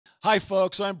Hi,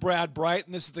 folks. I'm Brad Bright,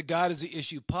 and this is the God is the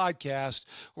Issue podcast,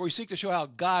 where we seek to show how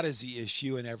God is the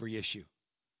issue in every issue.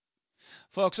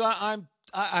 Folks,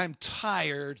 I'm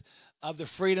tired of the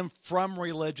freedom from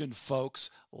religion folks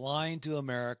lying to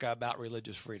America about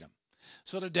religious freedom.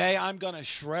 So today I'm going to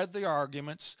shred the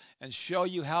arguments and show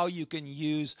you how you can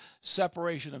use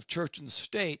separation of church and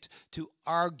state to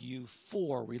argue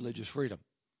for religious freedom.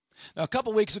 Now, a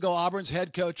couple weeks ago, Auburn's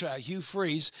head coach, Hugh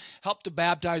Freeze, helped to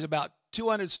baptize about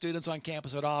 200 students on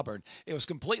campus at Auburn. It was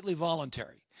completely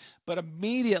voluntary. But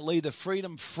immediately, the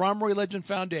Freedom from Religion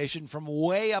Foundation from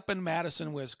way up in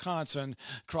Madison, Wisconsin,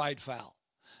 cried foul.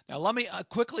 Now, let me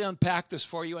quickly unpack this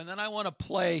for you, and then I want to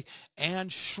play and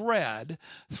shred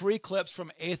 3 clips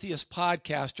from atheist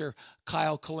podcaster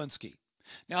Kyle Kulinski.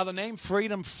 Now, the name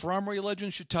Freedom from Religion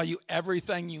should tell you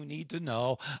everything you need to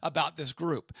know about this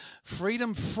group.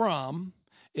 Freedom from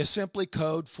is simply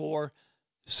code for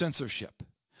censorship.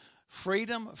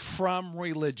 Freedom from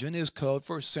religion is code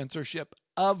for censorship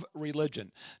of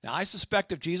religion. Now, I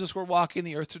suspect if Jesus were walking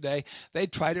the earth today,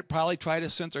 they'd probably try to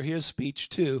censor his speech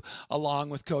too, along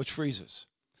with Coach Freeze's.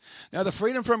 Now, the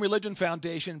Freedom from Religion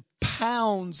Foundation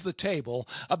pounds the table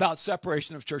about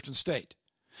separation of church and state,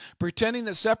 pretending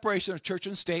that separation of church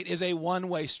and state is a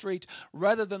one-way street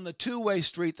rather than the two-way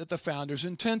street that the founders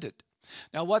intended.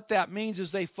 Now, what that means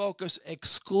is they focus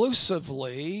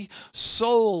exclusively,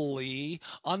 solely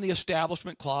on the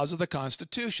Establishment Clause of the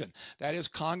Constitution. That is,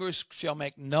 Congress shall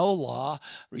make no law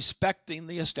respecting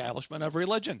the establishment of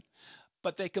religion.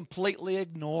 But they completely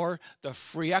ignore the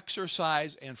free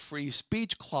exercise and free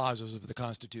speech clauses of the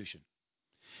Constitution.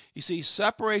 You see,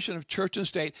 separation of church and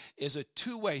state is a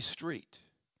two-way street,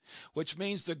 which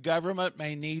means the government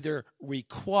may neither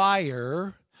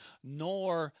require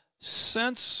nor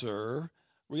censor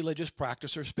religious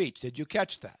practice or speech. Did you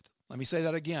catch that? Let me say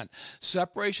that again.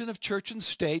 Separation of church and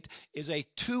state is a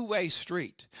two-way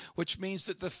street, which means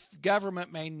that the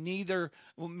government may neither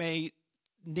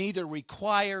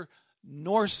require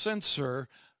nor censor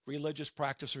religious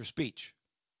practice or speech.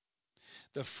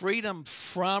 The Freedom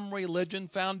from Religion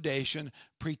Foundation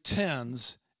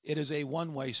pretends it is a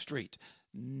one-way street.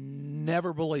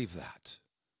 Never believe that.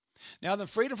 Now, the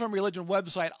Freedom from Religion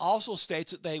website also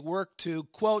states that they work to,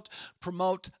 quote,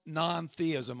 promote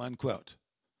non-theism, unquote.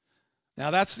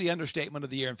 Now, that's the understatement of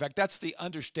the year. In fact, that's the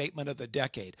understatement of the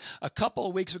decade. A couple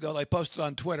of weeks ago, they posted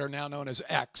on Twitter, now known as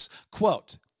X,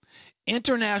 quote,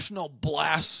 International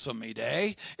Blasphemy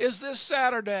Day is this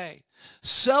Saturday.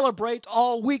 Celebrate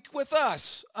all week with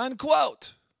us,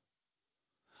 unquote.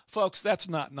 Folks, that's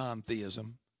not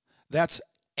non-theism. That's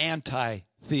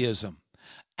anti-theism.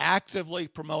 Actively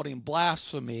promoting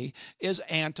blasphemy is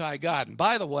anti-God. And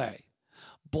by the way,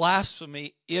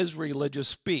 blasphemy is religious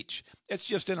speech. It's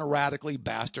just in a radically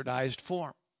bastardized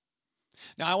form.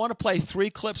 Now, I want to play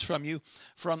 3 clips from you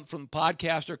from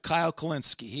podcaster Kyle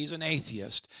Kulinski. He's an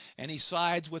atheist, and he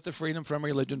sides with the Freedom from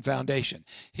Religion Foundation.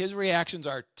 His reactions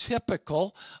are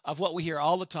typical of what we hear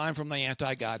all the time from the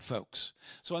anti-God folks.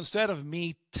 So instead of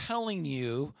me telling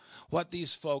you what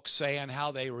these folks say and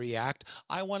how they react,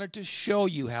 I wanted to show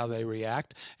you how they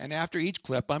react, and after each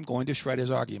clip, I'm going to shred his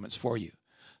arguments for you.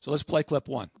 So let's play clip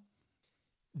 1.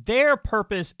 Their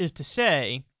purpose is to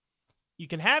say, you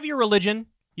can have your religion,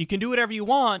 you can do whatever you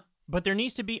want, but there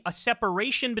needs to be a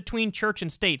separation between church and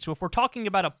state. So if we're talking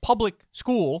about a public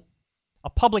school, a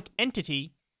public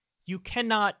entity, you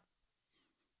cannot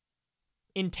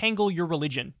entangle your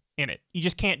religion in it. You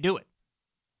just can't do it.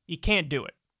 You can't do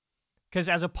it. Because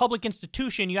as a public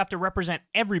institution, you have to represent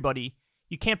everybody.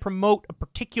 You can't promote a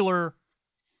particular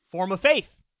form of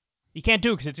faith. You can't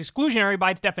do it because it's exclusionary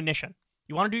by its definition.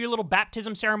 You want to do your little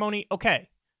baptism ceremony? Okay.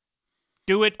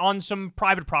 Do it on some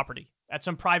private property. That's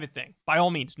some private thing. By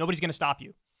all means, nobody's going to stop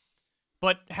you.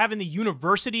 But having the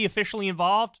university officially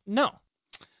involved, no.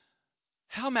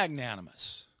 How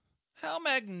magnanimous. How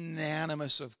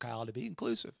magnanimous of Kyle to be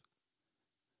inclusive.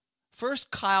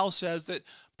 First, Kyle says that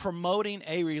promoting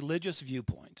a religious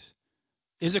viewpoint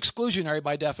is exclusionary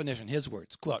by definition. His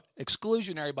words, quote,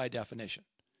 exclusionary by definition.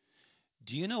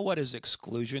 Do you know what is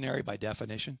exclusionary by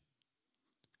definition?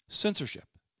 Censorship.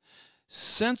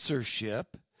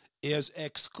 Censorship is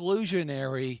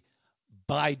exclusionary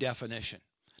by definition.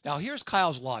 Now, here's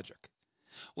Kyle's logic.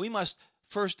 We must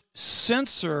first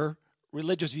censor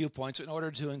religious viewpoints in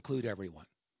order to include everyone.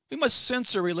 We must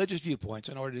censor religious viewpoints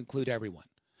in order to include everyone.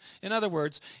 In other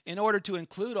words, in order to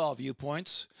include all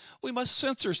viewpoints, we must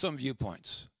censor some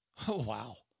viewpoints. Oh,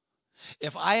 wow.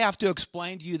 If I have to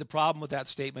explain to you the problem with that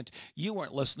statement, you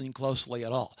weren't listening closely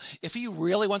at all. If he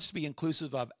really wants to be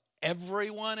inclusive of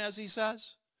everyone, as he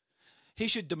says, He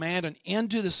should demand an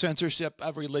end to the censorship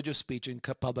of religious speech in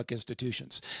public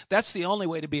institutions. That's the only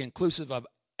way to be inclusive of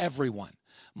everyone.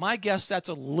 My guess that's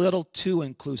a little too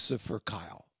inclusive for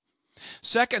Kyle.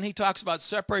 Second, he talks about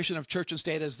separation of church and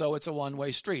state as though it's a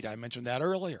one-way street. I mentioned that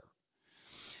earlier.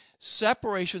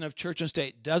 Separation of church and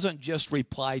state doesn't just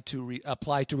apply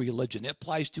to religion. It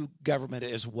applies to government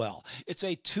as well. It's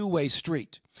a two-way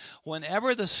street.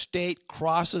 Whenever the state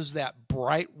crosses that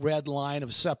bright red line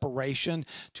of separation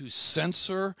to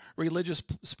censor religious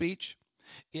speech,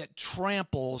 it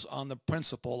tramples on the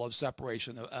principle of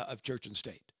separation of church and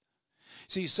state.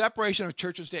 See, separation of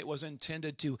church and state was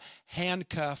intended to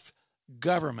handcuff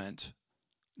government,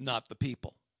 not the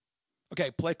people. Okay,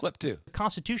 play clip 2. The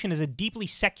Constitution is a deeply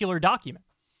secular document.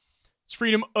 It's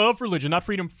freedom of religion, not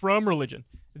freedom from religion.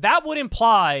 That would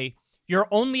imply you're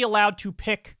only allowed to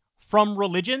pick from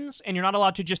religions and you're not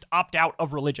allowed to just opt out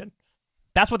of religion.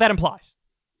 That's what that implies.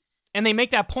 And they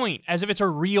make that point as if it's a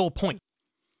real point.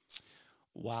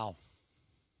 Wow.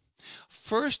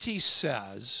 First, he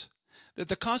says that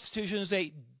the Constitution is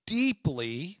a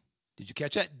deeply, did you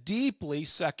catch that? Deeply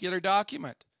secular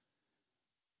document.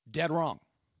 Dead wrong.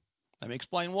 Let me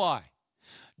explain why.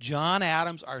 John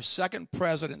Adams, our second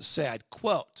president, said,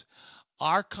 quote,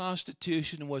 our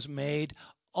Constitution was made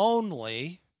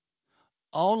only,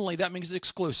 that means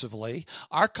exclusively,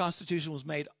 our Constitution was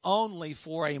made only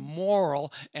for a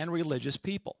moral and religious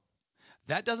people.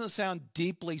 That doesn't sound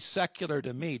deeply secular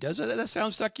to me. Does it? That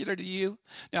sound secular to you?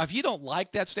 Now, if you don't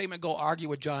like that statement, go argue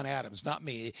with John Adams, not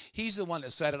me. He's the one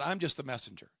that said it. I'm just the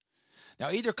messenger.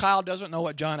 Now, either Kyle doesn't know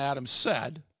what John Adams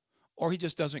said, or he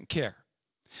just doesn't care.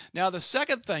 Now, the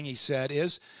second thing he said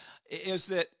is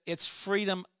that it's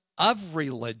freedom of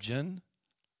religion,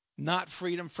 not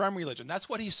freedom from religion. That's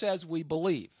what he says we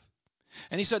believe.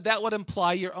 And he said that would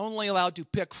imply you're only allowed to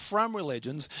pick from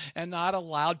religions and not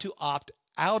allowed to opt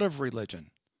out of religion.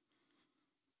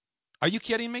 Are you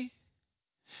kidding me?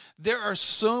 There are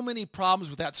so many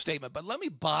problems with that statement, but let me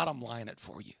bottom line it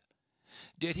for you.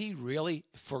 Did he really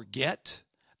forget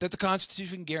that the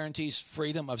Constitution guarantees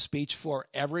freedom of speech for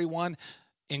everyone,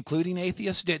 including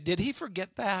atheists? Did he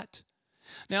forget that?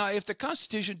 Now, if the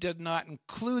Constitution did not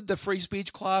include the free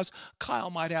speech clause,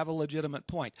 Kyle might have a legitimate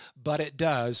point, but it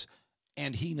does,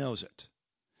 and he knows it.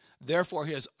 Therefore,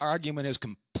 his argument is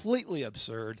completely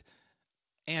absurd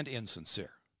and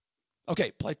insincere.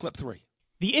 Okay, play clip 3.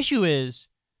 The issue is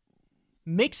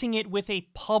mixing it with a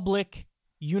public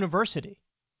university.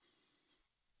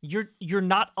 You're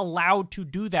not allowed to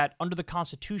do that under the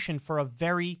Constitution for a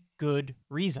very good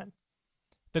reason.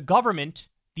 The government,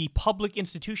 the public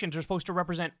institutions are supposed to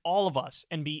represent all of us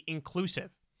and be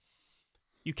inclusive.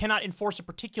 You cannot enforce a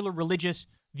particular religious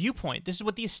viewpoint. This is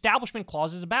what the Establishment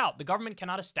Clause is about. The government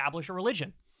cannot establish a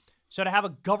religion. So to have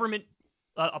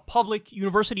a public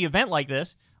university event like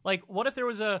this, like what if there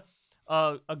was a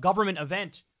government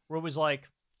event where it was like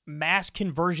mass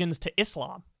conversions to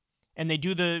Islam? And they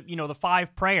do the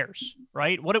 5 prayers,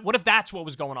 right? What if that's what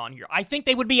was going on here? I think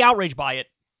they would be outraged by it.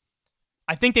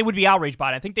 I think they'd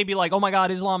be like, oh my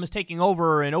God, Islam is taking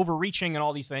over and overreaching and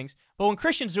all these things. But when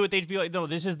Christians do it, they'd feel like, no,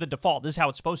 this is the default. This is how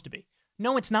it's supposed to be.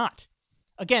 No, it's not.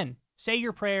 Again, say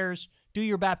your prayers, do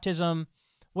your baptism,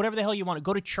 whatever the hell you want to,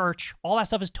 go to church. All that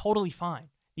stuff is totally fine.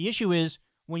 The issue is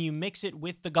when you mix it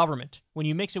with the government, when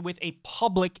you mix it with a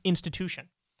public institution.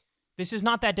 This is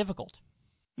not that difficult.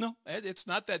 No, it's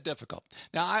not that difficult.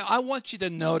 Now, I want you to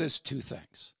notice 2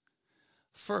 things.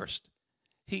 First,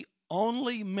 he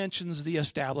only mentions the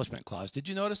Establishment Clause. Did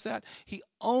you notice that? He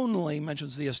only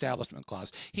mentions the Establishment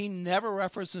Clause. He never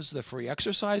references the Free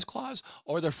Exercise Clause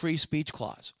or the Free Speech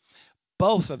Clause.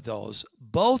 Both of those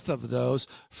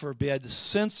forbid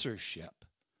censorship.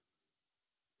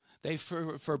 They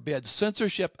forbid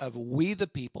censorship of we the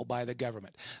people by the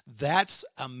government. That's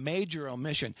a major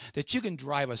omission that you can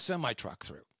drive a semi-truck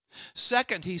through.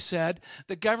 Second, he said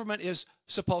the government is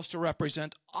supposed to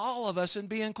represent all of us and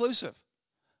be inclusive.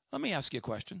 Let me ask you a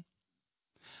question.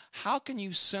 How can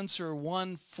you censor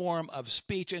one form of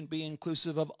speech and be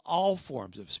inclusive of all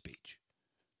forms of speech?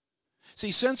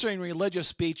 See, censoring religious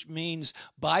speech means,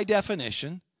 by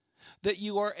definition, that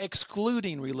you are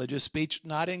excluding religious speech,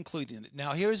 not including it.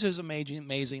 Now, here's his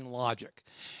amazing logic.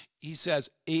 He says,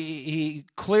 he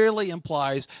clearly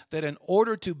implies that in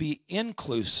order to be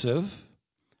inclusive,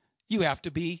 you have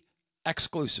to be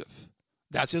exclusive.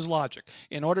 That's his logic.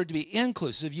 In order to be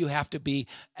inclusive, you have to be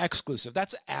exclusive.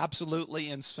 That's absolutely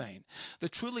insane. The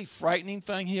truly frightening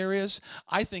thing here is,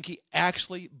 I think he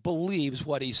actually believes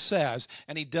what he says,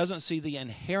 and he doesn't see the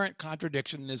inherent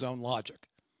contradiction in his own logic.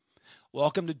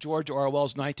 Welcome to George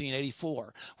Orwell's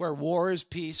 1984, where war is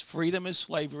peace, freedom is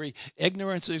slavery,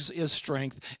 ignorance is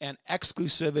strength, and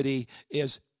exclusivity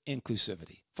is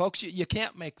inclusivity. Folks, you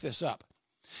can't make this up.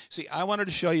 See, I wanted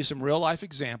to show you some real-life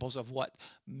examples of what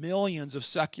millions of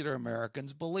secular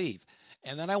Americans believe.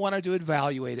 And then I wanted to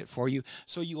evaluate it for you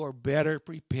so you are better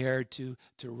prepared to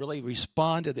really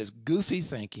respond to this goofy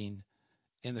thinking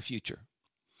in the future.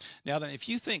 Now then, if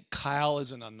you think Kyle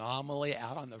is an anomaly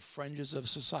out on the fringes of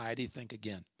society, think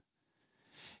again.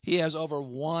 He has over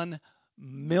 1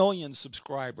 million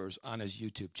subscribers on his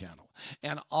YouTube channel.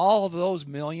 And all of those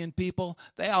million people,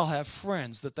 they all have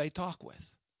friends that they talk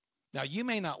with. Now, you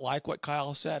may not like what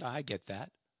Kyle said. I get that.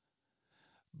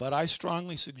 But I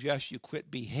strongly suggest you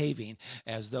quit behaving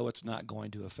as though it's not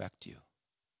going to affect you.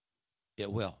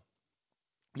 It will.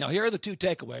 Now, here are the 2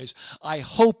 takeaways I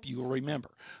hope you will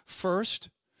remember. First,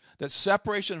 that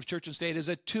separation of church and state is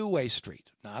a two-way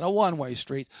street, not a one-way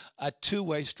street, a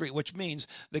two-way street, which means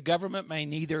the government may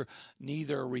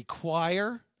neither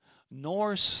require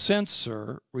nor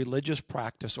censor religious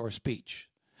practice or speech.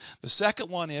 The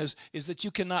second one is that you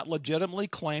cannot legitimately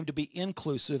claim to be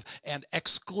inclusive and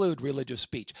exclude religious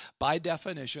speech. By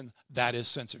definition, that is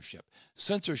censorship.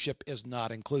 Censorship is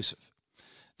not inclusive.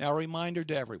 Now, a reminder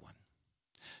to everyone.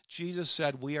 Jesus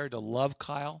said we are to love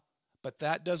Kyle, but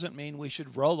that doesn't mean we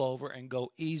should roll over and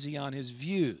go easy on his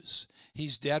views.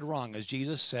 He's dead wrong. As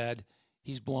Jesus said,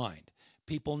 he's blind.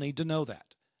 People need to know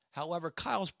that. However,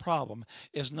 Kyle's problem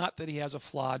is not that he has a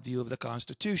flawed view of the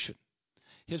Constitution.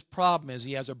 His problem is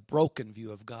he has a broken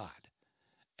view of God.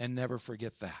 And never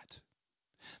forget that.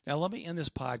 Now, let me end this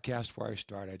podcast where I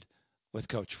started with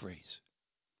Coach Freeze.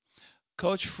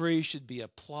 Coach Freeze should be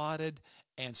applauded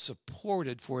and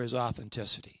supported for his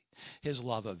authenticity, his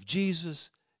love of Jesus,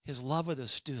 his love of the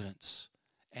students,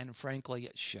 and frankly,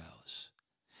 it shows.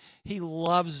 He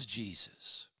loves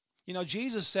Jesus. You know,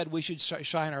 Jesus said we should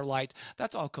shine our light.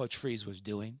 That's all Coach Freeze was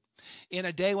doing. In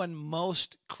a day when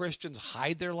most Christians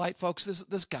hide their light, folks,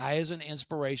 this guy is an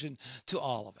inspiration to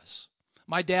all of us.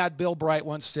 My dad, Bill Bright,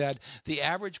 once said, the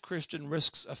average Christian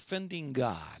risks offending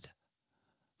God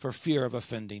for fear of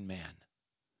offending man,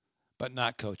 but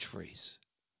not Coach Freeze.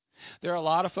 There are a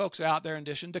lot of folks out there, in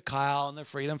addition to Kyle and the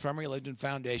Freedom from Religion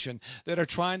Foundation, that are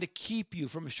trying to keep you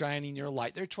from shining your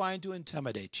light. They're trying to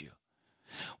intimidate you.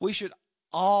 We should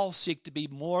all seek to be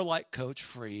more like Coach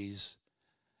Freeze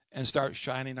and start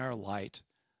shining our light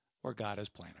where God has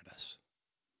planted us.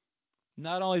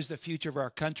 Not only is the future of our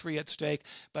country at stake,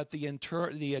 but the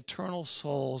eternal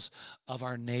souls of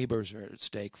our neighbors are at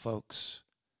stake, folks.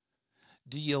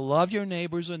 Do you love your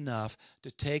neighbors enough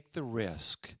to take the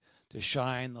risk to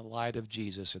shine the light of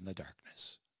Jesus in the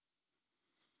darkness?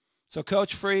 So,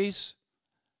 Coach Freeze,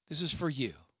 this is for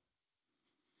you.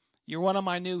 You're one of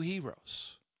my new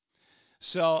heroes.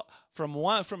 So, from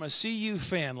a CU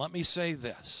fan, let me say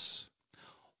this.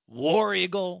 War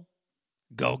Eagle,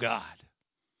 go God.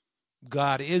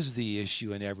 God is the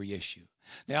issue in every issue.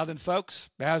 Now then, folks,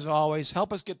 as always,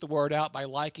 help us get the word out by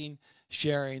liking,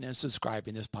 sharing, and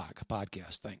subscribing this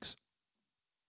podcast. Thanks.